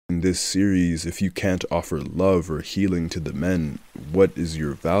In this series, if you can't offer love or healing to the men, what is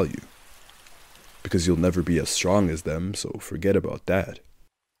your value? Because you'll never be as strong as them, so forget about that.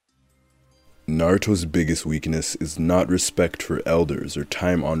 Naruto's biggest weakness is not respect for elders or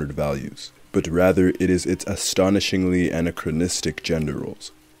time-honored values, but rather it is its astonishingly anachronistic gender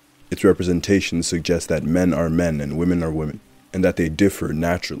roles. Its representation suggests that men are men and women are women, and that they differ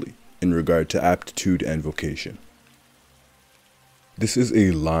naturally in regard to aptitude and vocation. This is a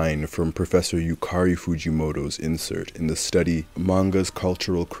line from Professor Yukari Fujimoto's insert in the study Manga's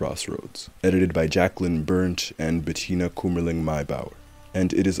Cultural Crossroads, edited by Jacqueline Berndt and Bettina Kummerling-Maybauer,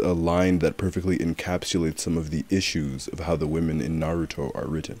 and it is a line that perfectly encapsulates some of the issues of how the women in Naruto are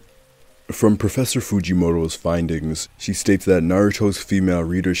written. From Professor Fujimoto's findings, she states that Naruto's female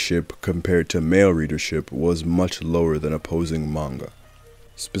readership compared to male readership was much lower than opposing manga.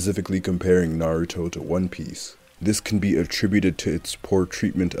 Specifically comparing Naruto to One Piece, this can be attributed to its poor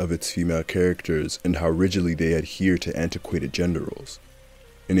treatment of its female characters and how rigidly they adhere to antiquated gender roles.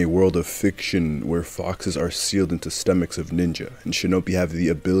 In a world of fiction where foxes are sealed into stomachs of ninja and shinobi have the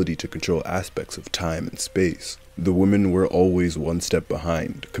ability to control aspects of time and space, the women were always one step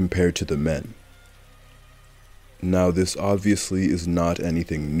behind compared to the men. Now, this obviously is not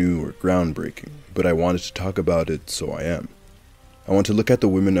anything new or groundbreaking, but I wanted to talk about it, so I am. I want to look at the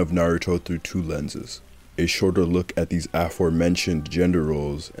women of Naruto through two lenses. A shorter look at these aforementioned gender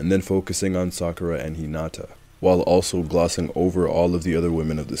roles, and then focusing on Sakura and Hinata, while also glossing over all of the other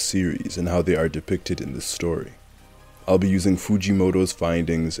women of the series and how they are depicted in this story. I'll be using Fujimoto's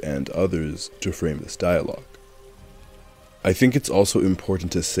findings and others to frame this dialogue. I think it's also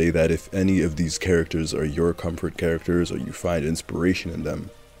important to say that if any of these characters are your comfort characters or you find inspiration in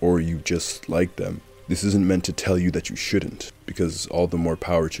them, or you just like them, this isn't meant to tell you that you shouldn't, because all the more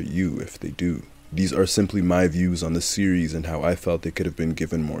power to you if they do. These are simply my views on the series and how I felt they could have been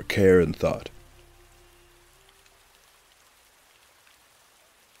given more care and thought.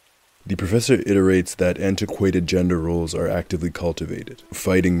 The professor iterates that antiquated gender roles are actively cultivated,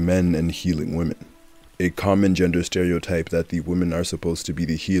 fighting men and healing women. A common gender stereotype that the women are supposed to be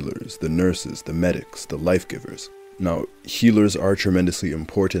the healers, the nurses, the medics, the life-givers. Now, healers are tremendously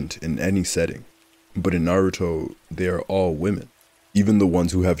important in any setting, but in Naruto, they are all women. Even the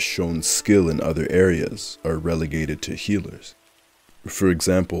ones who have shown skill in other areas are relegated to healers. For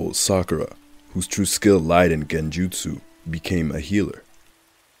example, Sakura, whose true skill lied in Genjutsu, became a healer.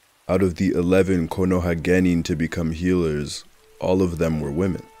 Out of the 11 Konoha Genin to become healers, all of them were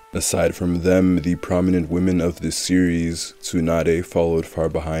women. Aside from them, the prominent women of this series, Tsunade followed far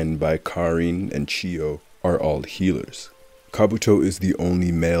behind by Karin and Chiyo, are all healers. Kabuto is the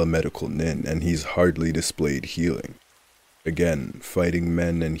only male medical nin, and he's hardly displayed healing. Again, fighting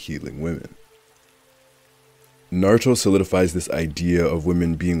men and healing women. Naruto solidifies this idea of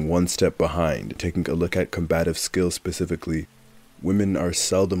women being one step behind. Taking a look at combative skills specifically, women are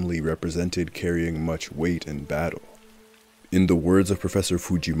seldomly represented carrying much weight in battle. In the words of Professor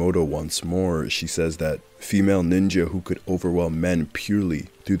Fujimoto once more, she says that female ninja who could overwhelm men purely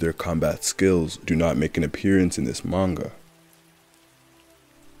through their combat skills do not make an appearance in this manga.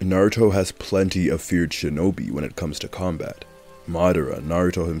 Naruto has plenty of feared shinobi when it comes to combat. Madara,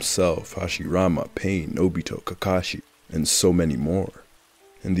 Naruto himself, Hashirama, Pain, Nobito, Kakashi, and so many more.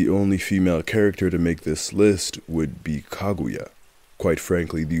 And the only female character to make this list would be Kaguya, quite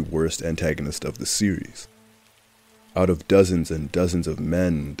frankly the worst antagonist of the series. Out of dozens and dozens of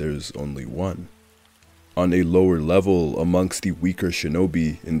men, there's only one. On a lower level, amongst the weaker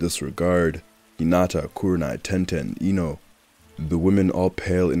shinobi in this regard, Hinata, Kurenai, Tenten, Ino, the women all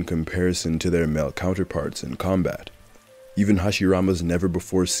pale in comparison to their male counterparts in combat. Even Hashirama's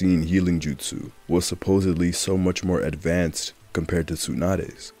never-before-seen healing jutsu was supposedly so much more advanced compared to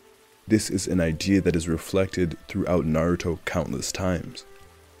Tsunade's. This is an idea that is reflected throughout Naruto countless times.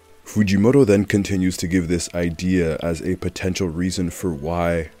 Fujimoto then continues to give this idea as a potential reason for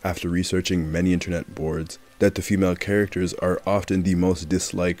why, after researching many internet boards, that the female characters are often the most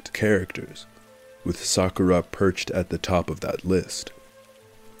disliked characters, with Sakura perched at the top of that list.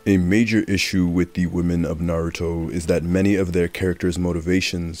 A major issue with the women of Naruto is that many of their characters'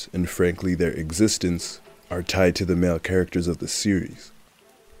 motivations, and frankly their existence, are tied to the male characters of the series.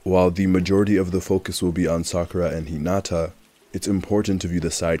 While the majority of the focus will be on Sakura and Hinata, it's important to view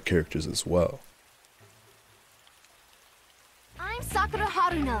the side characters as well. I'm Sakura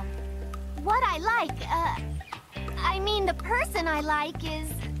Haruno. What I like, the person I like is...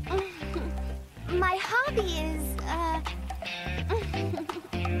 my hobby is,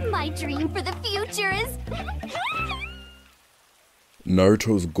 my dream for the future is...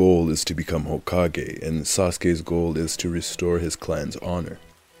 Naruto's goal is to become Hokage, and Sasuke's goal is to restore his clan's honor.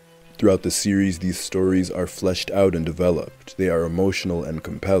 Throughout the series, these stories are fleshed out and developed. They are emotional and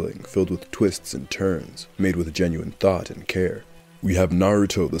compelling, filled with twists and turns, made with genuine thought and care. We have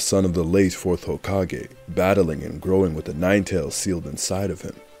Naruto, the son of the late 4th Hokage, battling and growing with the Nine-Tails sealed inside of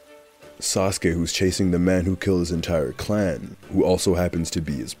him. Sasuke, who's chasing the man who killed his entire clan, who also happens to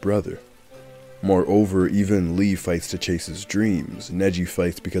be his brother. Moreover, even Lee fights to chase his dreams, Neji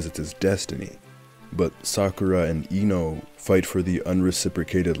fights because it's his destiny. But Sakura and Ino fight for the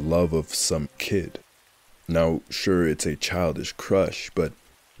unreciprocated love of some kid. Now, sure, it's a childish crush, but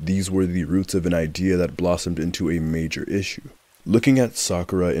these were the roots of an idea that blossomed into a major issue. Looking at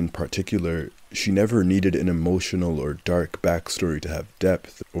Sakura in particular, she never needed an emotional or dark backstory to have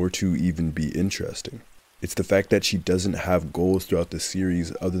depth, or to even be interesting. It's the fact that she doesn't have goals throughout the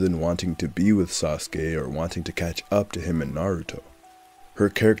series other than wanting to be with Sasuke or wanting to catch up to him and Naruto. Her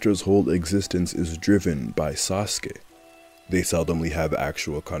character's whole existence is driven by Sasuke. They seldomly have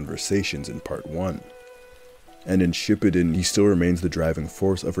actual conversations in part 1. And in Shippuden, he still remains the driving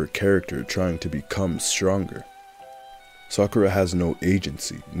force of her character trying to become stronger. Sakura has no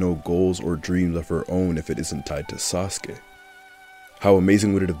agency, no goals or dreams of her own if it isn't tied to Sasuke. How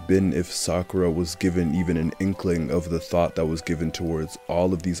amazing would it have been if Sakura was given even an inkling of the thought that was given towards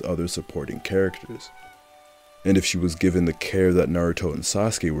all of these other supporting characters? And if she was given the care that Naruto and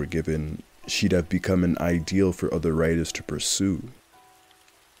Sasuke were given, she'd have become an ideal for other writers to pursue.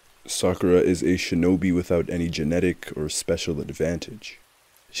 Sakura is a shinobi without any genetic or special advantage.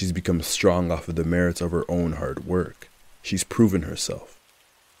 She's become strong off of the merits of her own hard work. She's proven herself.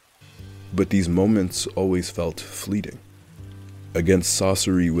 But these moments always felt fleeting. Against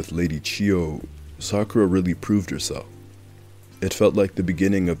Sasori with Lady Chiyo, Sakura really proved herself. It felt like the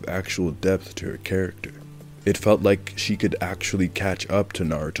beginning of actual depth to her character. It felt like she could actually catch up to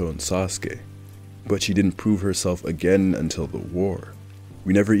Naruto and Sasuke. But she didn't prove herself again until the war.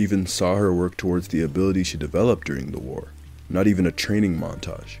 We never even saw her work towards the ability she developed during the war, not even a training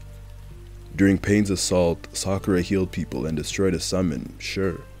montage. During Pain's assault, Sakura healed people and destroyed a summon,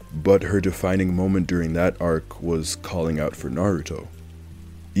 sure, but her defining moment during that arc was calling out for Naruto.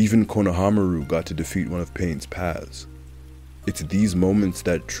 Even Konohamaru got to defeat one of Pain's paths. It's these moments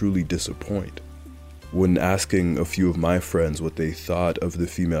that truly disappoint. When asking a few of my friends what they thought of the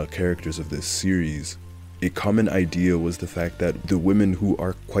female characters of this series, a common idea was the fact that the women who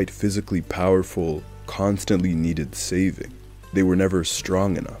are quite physically powerful constantly needed saving. They were never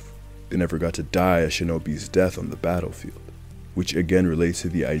strong enough. They never got to die a shinobi's death on the battlefield, which again relates to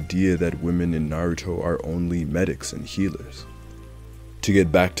the idea that women in Naruto are only medics and healers. To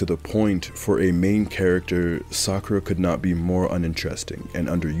get back to the point, for a main character, Sakura could not be more uninteresting and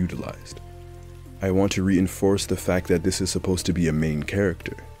underutilized. I want to reinforce the fact that this is supposed to be a main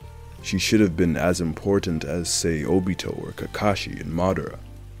character. She should have been as important as, say, Obito or Kakashi and Madara.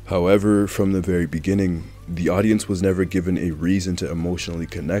 However, from the very beginning, the audience was never given a reason to emotionally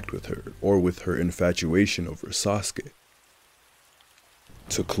connect with her, or with her infatuation over Sasuke.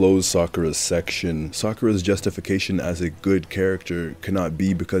 To close Sakura's section, Sakura's justification as a good character cannot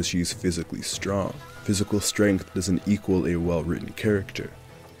be because she's physically strong. Physical strength doesn't equal a well-written character.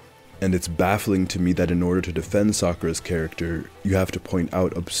 And it's baffling to me that in order to defend Sakura's character, you have to point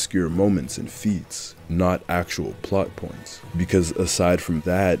out obscure moments and feats, not actual plot points. Because aside from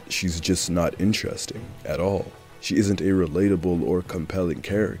that, she's just not interesting at all. She isn't a relatable or compelling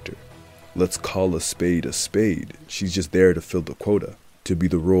character. Let's call a spade. She's just there to fill the quota, to be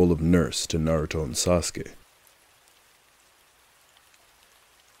the role of nurse to Naruto and Sasuke.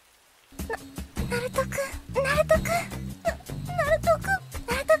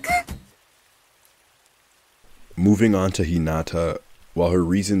 Moving on to Hinata, while her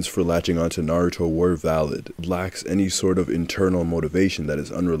reasons for latching onto Naruto were valid, lacks any sort of internal motivation that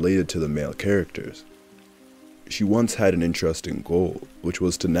is unrelated to the male characters. She once had an interesting goal, which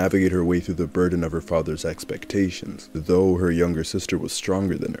was to navigate her way through the burden of her father's expectations, though her younger sister was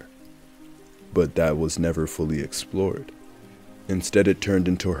stronger than her. But that was never fully explored. Instead, it turned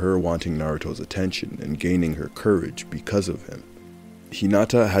into her wanting Naruto's attention and gaining her courage because of him.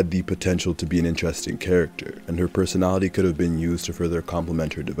 Hinata had the potential to be an interesting character, and her personality could have been used to further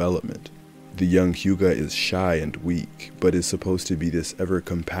complement her development. The young Hyuga is shy and weak, but is supposed to be this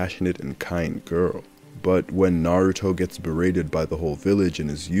ever-compassionate and kind girl. But when Naruto gets berated by the whole village in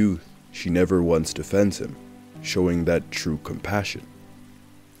his youth, she never once defends him, showing that true compassion,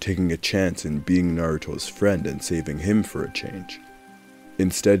 taking a chance in being Naruto's friend and saving him for a change.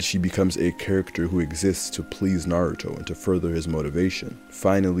 Instead, she becomes a character who exists to please Naruto and to further his motivation,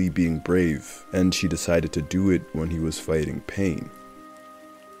 finally being brave, and she decided to do it when he was fighting Pain.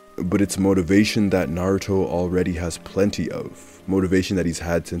 but it's motivation that Naruto already has plenty of, motivation that he's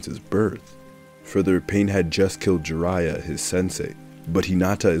had since his birth. Further, Pain had just killed Jiraiya, his sensei, but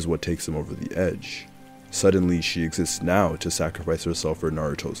Hinata is what takes him over the edge. Suddenly, she exists now to sacrifice herself for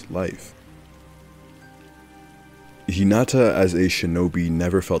Naruto's life. Hinata as a shinobi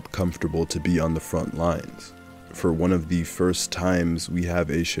never felt comfortable to be on the front lines. For one of the first times, we have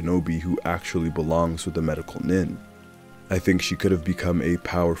a shinobi who actually belongs with a medical nin. I think she could have become a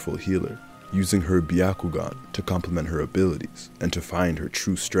powerful healer, using her Byakugan to complement her abilities and to find her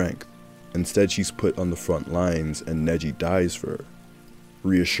true strength. Instead, she's put on the front lines and Neji dies for her,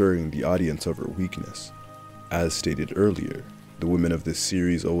 reassuring the audience of her weakness. As stated earlier, the women of this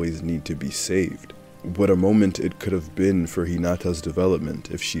series always need to be saved. What a moment it could have been for Hinata's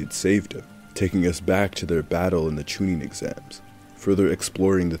development if she had saved him, taking us back to their battle in the Chunin exams, further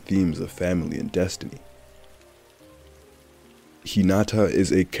exploring the themes of family and destiny. Hinata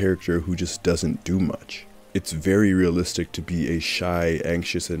is a character who just doesn't do much. It's very realistic to be a shy,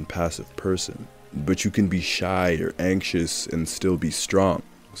 anxious, and passive person, but you can be shy or anxious and still be strong,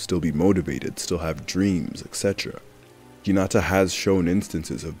 still be motivated, still have dreams, etc. Hinata has shown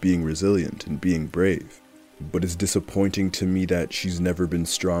instances of being resilient and being brave, but it's disappointing to me that she's never been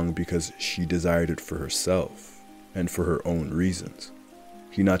strong because she desired it for herself, and for her own reasons.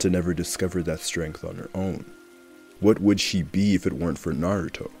 Hinata never discovered that strength on her own. What would she be if it weren't for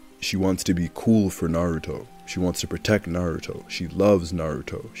Naruto? She wants to be cool for Naruto. She wants to protect Naruto. She loves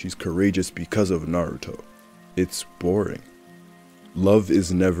Naruto. She's courageous because of Naruto. It's boring. Love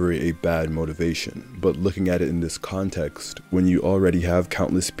is never a bad motivation, but looking at it in this context, when you already have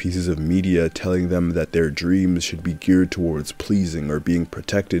countless pieces of media telling them that their dreams should be geared towards pleasing or being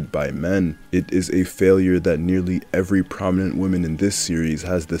protected by men, it is a failure that nearly every prominent woman in this series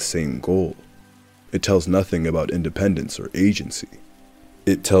has the same goal. It tells nothing about independence or agency.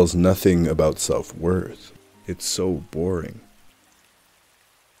 It tells nothing about self-worth. It's so boring.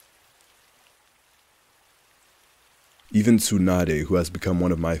 Even Tsunade, who has become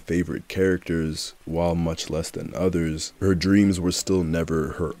one of my favorite characters, while much less than others, her dreams were still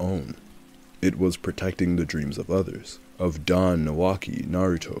never her own. It was protecting the dreams of others, of Dawn, Nawaki,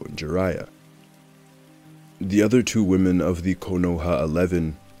 Naruto, and Jiraiya. The other two women of the Konoha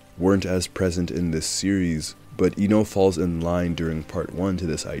 11 weren't as present in this series, but Ino falls in line during part 1 to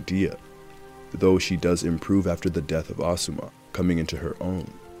this idea, though she does improve after the death of Asuma, coming into her own.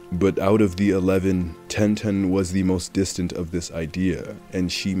 But out of the 11, Tenten was the most distant of this idea, and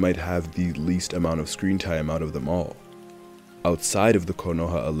she might have the least amount of screen time out of them all. Outside of the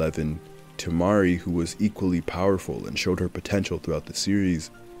Konoha 11, Temari, who was equally powerful and showed her potential throughout the series,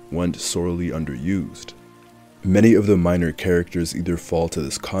 went sorely underused. Many of the minor characters either fall to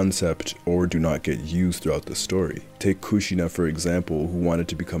this concept or do not get used throughout the story. Take Kushina for example, who wanted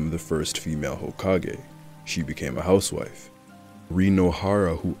to become the first female Hokage. She became a housewife. Rin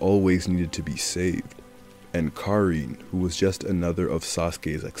Nohara, who always needed to be saved. And Karin, who was just another of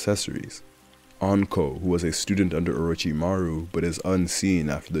Sasuke's accessories. Anko, who was a student under Orochimaru but is unseen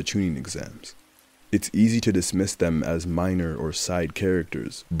after the Chunin exams. It's easy to dismiss them as minor or side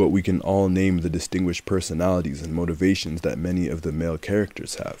characters, but we can all name the distinguished personalities and motivations that many of the male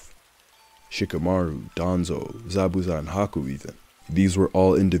characters have. Shikamaru, Danzo, Zabuza, and Haku even. These were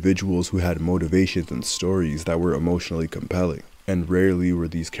all individuals who had motivations and stories that were emotionally compelling, and rarely were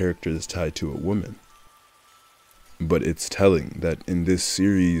these characters tied to a woman. But it's telling that in this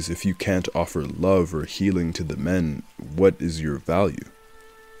series, if you can't offer love or healing to the men, what is your value?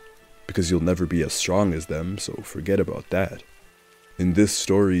 Because you'll never be as strong as them, so forget about that. In this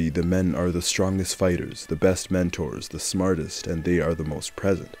story, the men are the strongest fighters, the best mentors, the smartest, and they are the most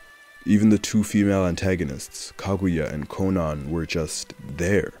present. Even the two female antagonists, Kaguya and Konan, were just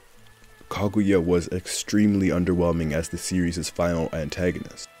there. Kaguya was extremely underwhelming as the series' final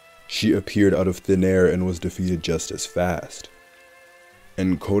antagonist. She appeared out of thin air and was defeated just as fast.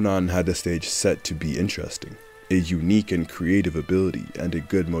 And Konan had the stage set to be interesting. A unique and creative ability and a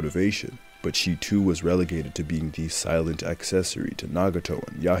good motivation, but she too was relegated to being the silent accessory to Nagato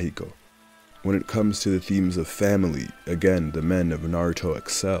and Yahiko. When it comes to the themes of family, again the men of Naruto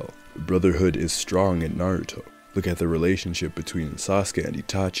excel. Brotherhood is strong in Naruto. Look at the relationship between Sasuke and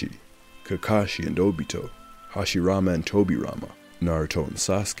Itachi, Kakashi and Obito, Hashirama and Tobirama, Naruto and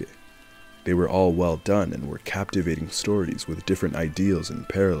Sasuke. They were all well done and were captivating stories with different ideals and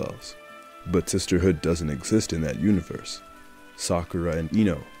parallels. But sisterhood doesn't exist in that universe. Sakura and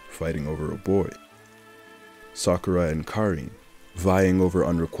Ino fighting over a boy. Sakura and Karin vying over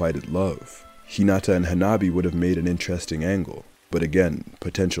unrequited love. Hinata and Hanabi would have made an interesting angle, but again,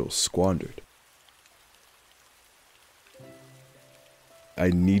 potential squandered. I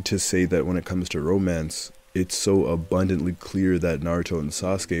need to say that when it comes to romance, it's so abundantly clear that Naruto and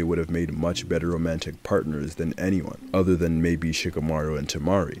Sasuke would have made much better romantic partners than anyone, other than maybe Shikamaru and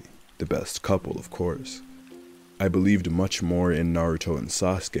Temari, the best couple, of course. I believed much more in Naruto and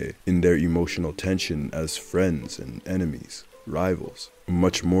Sasuke, in their emotional tension as friends and enemies, rivals,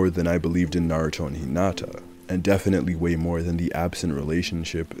 much more than I believed in Naruto and Hinata, and definitely way more than the absent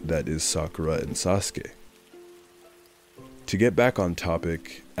relationship that is Sakura and Sasuke. To get back on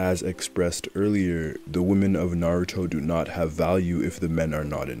topic, as expressed earlier, the women of Naruto do not have value if the men are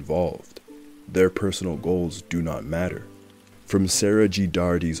not involved. Their personal goals do not matter. From Sarah G.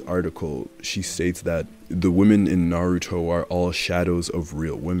 Doherty's article, she states that the women in Naruto are all shadows of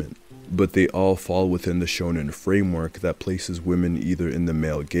real women, but they all fall within the shonen framework that places women either in the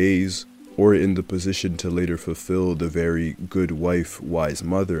male gaze or in the position to later fulfill the very good wife, wise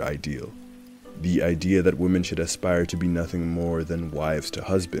mother ideal. The idea that women should aspire to be nothing more than wives to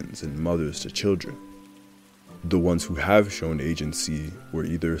husbands and mothers to children. The ones who have shown agency were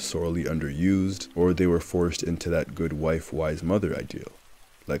either sorely underused or they were forced into that good wife, wise mother ideal,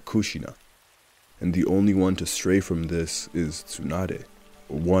 like Kushina. And the only one to stray from this is Tsunade,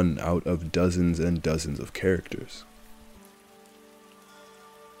 one out of dozens and dozens of characters.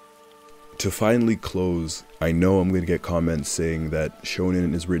 To finally close, I know I'm going to get comments saying that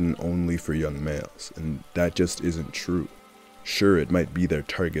shonen is written only for young males, and that just isn't true. Sure, it might be their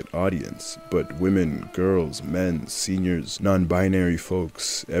target audience, but women, girls, men, seniors, non-binary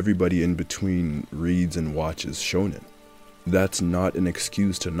folks, everybody in between reads and watches shonen. That's not an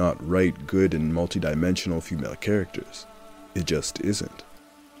excuse to not write good and multidimensional female characters. It just isn't.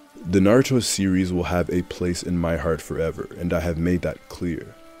 The Naruto series will have a place in my heart forever, and I have made that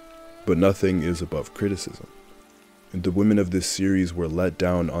clear. But nothing is above criticism. The women of this series were let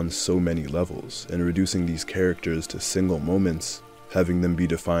down on so many levels, and reducing these characters to single moments, having them be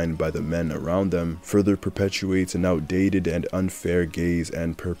defined by the men around them, further perpetuates an outdated and unfair gaze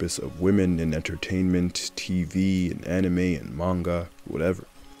and purpose of women in entertainment, TV, and anime and manga, whatever.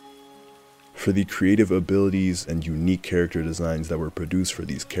 For the creative abilities and unique character designs that were produced for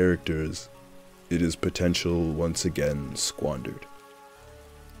these characters, it is potential once again squandered.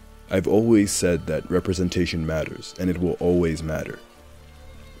 I've always said that representation matters, and it will always matter.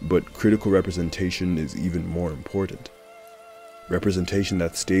 But critical representation is even more important. Representation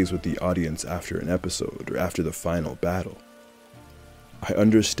that stays with the audience after an episode or after the final battle. I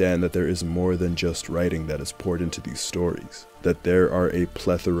understand that there is more than just writing that is poured into these stories, that there are a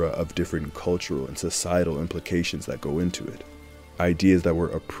plethora of different cultural and societal implications that go into it, ideas that were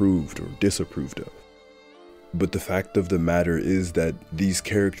approved or disapproved of. But the fact of the matter is that these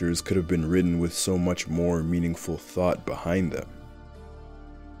characters could have been written with so much more meaningful thought behind them.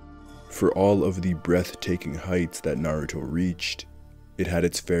 For all of the breathtaking heights that Naruto reached, it had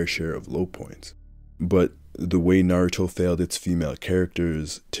its fair share of low points. But the way Naruto failed its female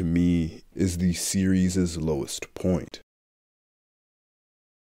characters, to me, is the series' lowest point.